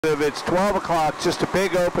It's 12 o'clock, just a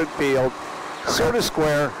big open field, sort of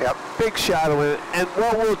square, big shadow in it. And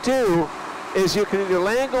what we'll do is you can either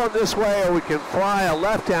land going this way or we can fly a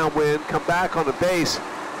left downwind, come back on the base.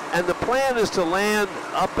 And the plan is to land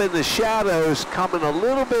up in the shadows, coming a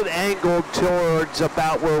little bit angled towards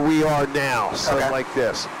about where we are now, so like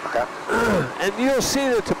this. And you'll see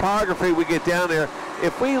the topography we get down there.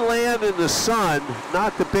 If we land in the sun,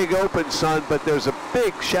 not the big open sun, but there's a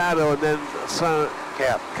big shadow and then sun,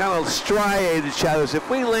 kind of striated shadows. If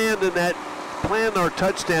we land in that, plan our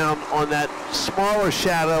touchdown on that smaller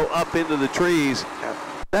shadow up into the trees,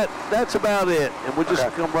 that's about it, and we'll just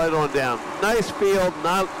come right on down. Nice field.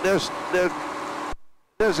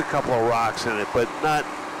 There's a couple of rocks in it, but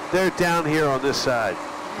they're down here on this side.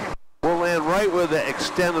 We'll land right where the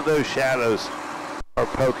extent of those shadows are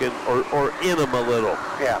poking, or in them a little.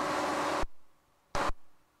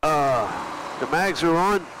 The mags are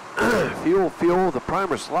on. Fuel, the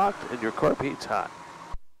primer's locked, and your carb heat's hot.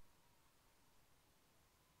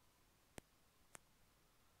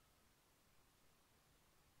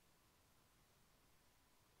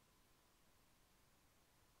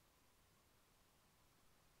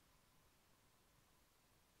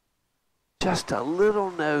 Just a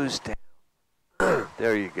little nose down.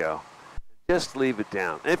 There you go. Just leave it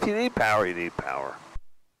down. If you need power, you need power.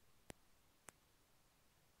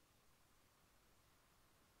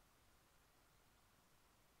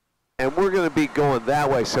 And we're going to be going that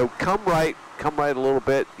way, so come right a little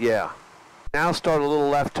bit, Now start a little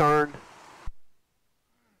left turn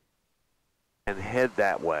and head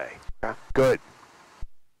that way. Good.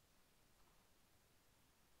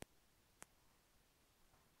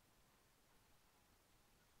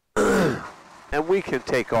 And we can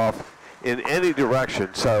take off in any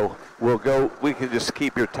direction, so we can just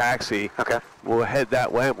keep your taxi. We'll head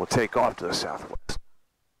that way and we'll take off to the southwest.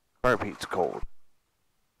 Carb heat's cold.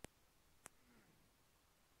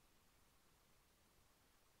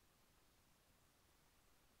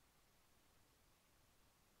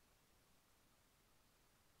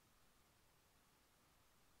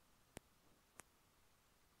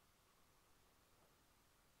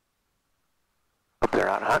 Hope they're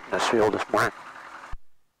out hunting this field this morning.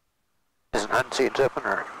 Isn't hunting season open,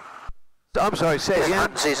 or? I'm sorry, say again? Isn't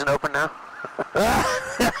hunting season open now?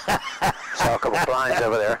 Saw a couple blinds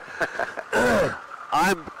over there.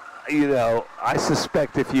 I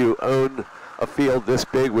suspect if you own a field this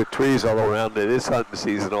big with trees all around it, it's hunting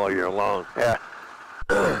season all year long.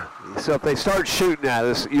 So if they start shooting at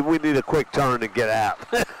us, we need a quick turn and get out.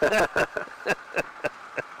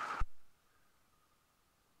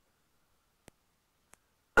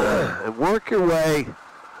 And work your way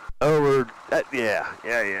over. That's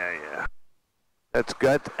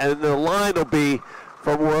good. And the line will be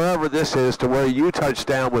from wherever this is to where you touched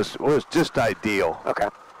down was just ideal.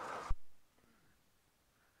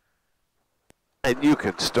 And you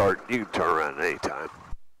can turn around anytime.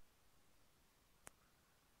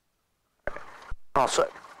 All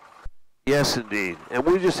set. Yes, indeed. And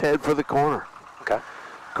we just head for the corner.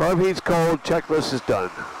 Carb heat's cold. Checklist is done.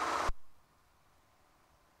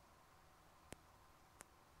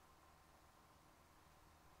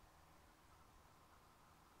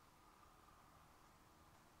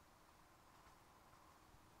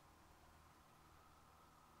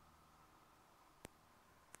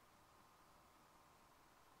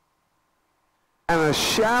 And a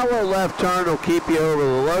shallow left turn will keep you over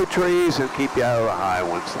the low trees and keep you out of the high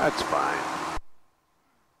ones. That's fine.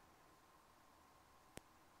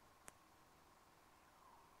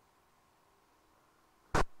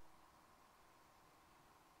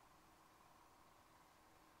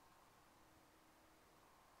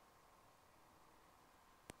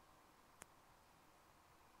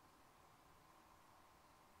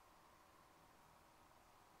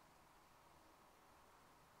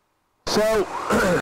 So